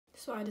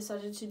so I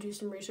decided to do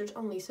some research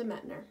on Lise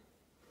Meitner.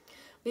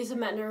 Lise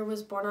Meitner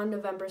was born on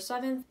November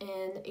 7th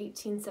in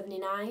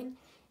 1879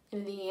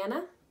 in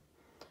Vienna.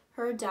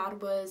 Her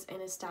dad was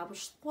an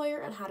established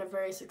lawyer and had a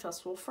very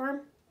successful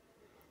firm.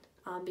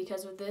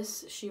 Because of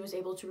this, she was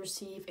able to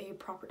receive a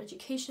proper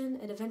education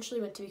and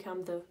eventually went to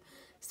become the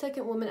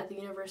second woman at the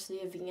University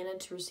of Vienna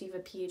to receive a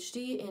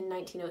PhD in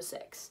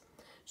 1906.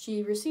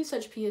 She received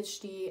such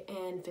PhD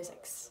in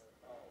physics.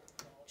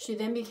 She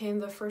then became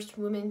the first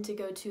woman to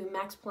go to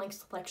Max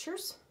Planck's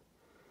lectures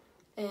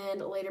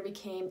and later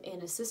became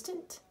an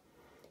assistant.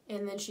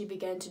 And then she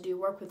began to do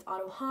work with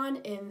Otto Hahn,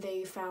 and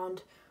they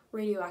found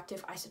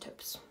radioactive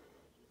isotopes.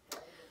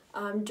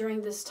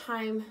 During this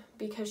time,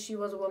 because she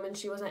was a woman,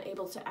 she wasn't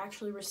able to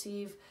actually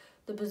receive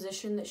the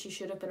position that she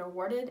should have been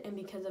awarded, and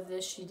because of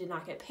this, she did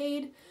not get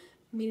paid,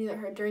 meaning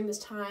that during this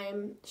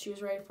time, she was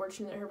very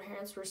fortunate that her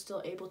parents were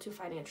still able to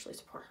financially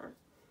support her.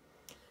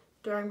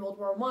 During World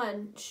War I,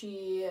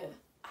 she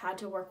had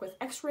to work with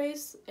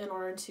X-rays in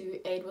order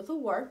to aid with the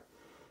war,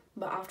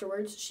 but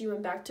afterwards, she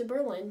went back to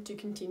Berlin to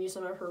continue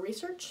some of her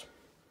research.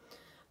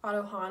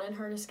 Otto Hahn and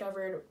her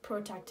discovered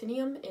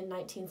protactinium in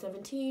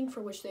 1917, for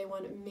which they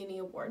won many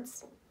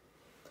awards.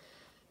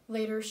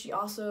 Later, she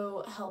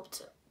also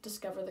helped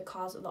discover the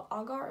cause of the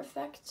agar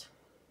effect,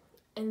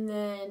 and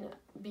then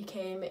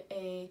became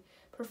a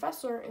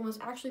professor and was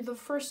actually the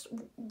first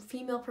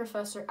female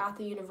professor at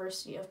the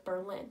University of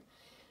Berlin.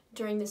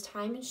 During this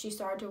time, she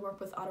started to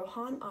work with Otto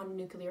Hahn on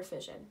nuclear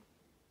fission.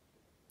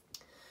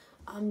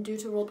 Due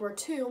to World War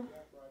II,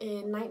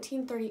 in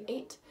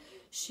 1938,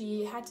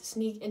 she had to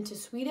sneak into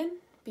Sweden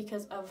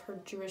because of her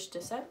Jewish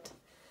descent.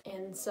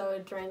 And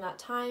so during that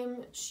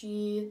time,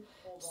 she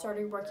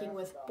started working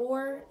with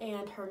Bohr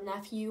and her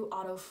nephew,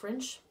 Otto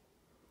French.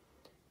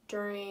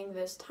 During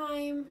this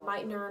time,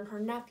 Meitner and her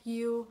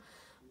nephew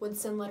would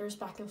send letters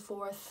back and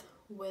forth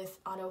with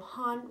Otto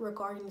Hahn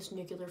regarding this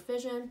nuclear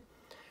fission.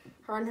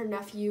 Her and her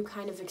nephew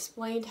kind of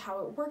explained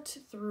how it worked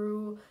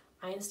through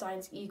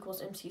Einstein's E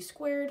equals mc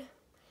squared,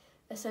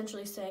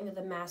 essentially saying that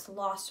the mass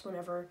lost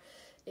whenever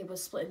it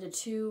was split into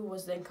two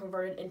was then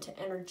converted into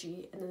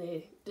energy, and then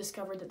they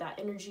discovered that that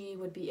energy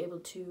would be able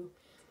to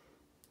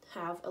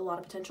have a lot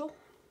of potential.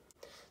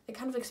 They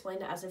kind of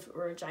explained it as if it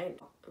were a giant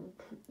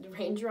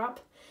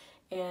raindrop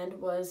and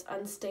was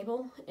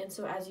unstable, and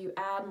so as you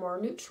add more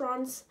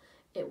neutrons,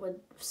 it would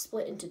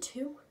split into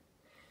two.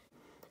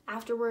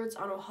 Afterwards,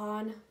 Otto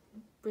Hahn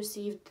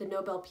received the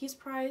Nobel Peace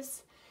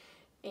Prize,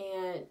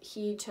 and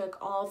he took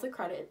all of the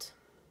credit.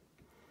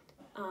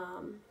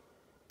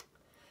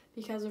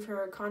 Because of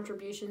her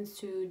contributions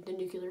to the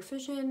nuclear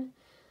fission,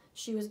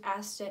 she was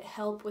asked to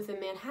help with the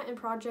Manhattan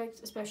Project,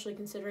 especially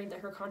considering that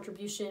her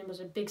contribution was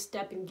a big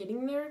step in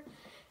getting there,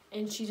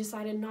 and she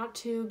decided not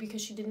to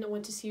because she didn't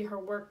want to see her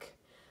work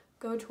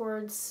go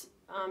towards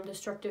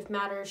destructive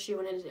matter. She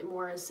wanted it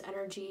more as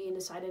energy and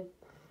decided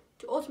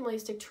to ultimately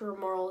stick to her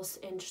morals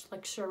and just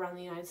lecture around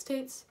the United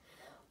States.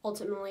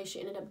 Ultimately,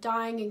 she ended up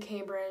dying in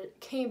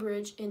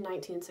Cambridge in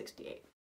 1968.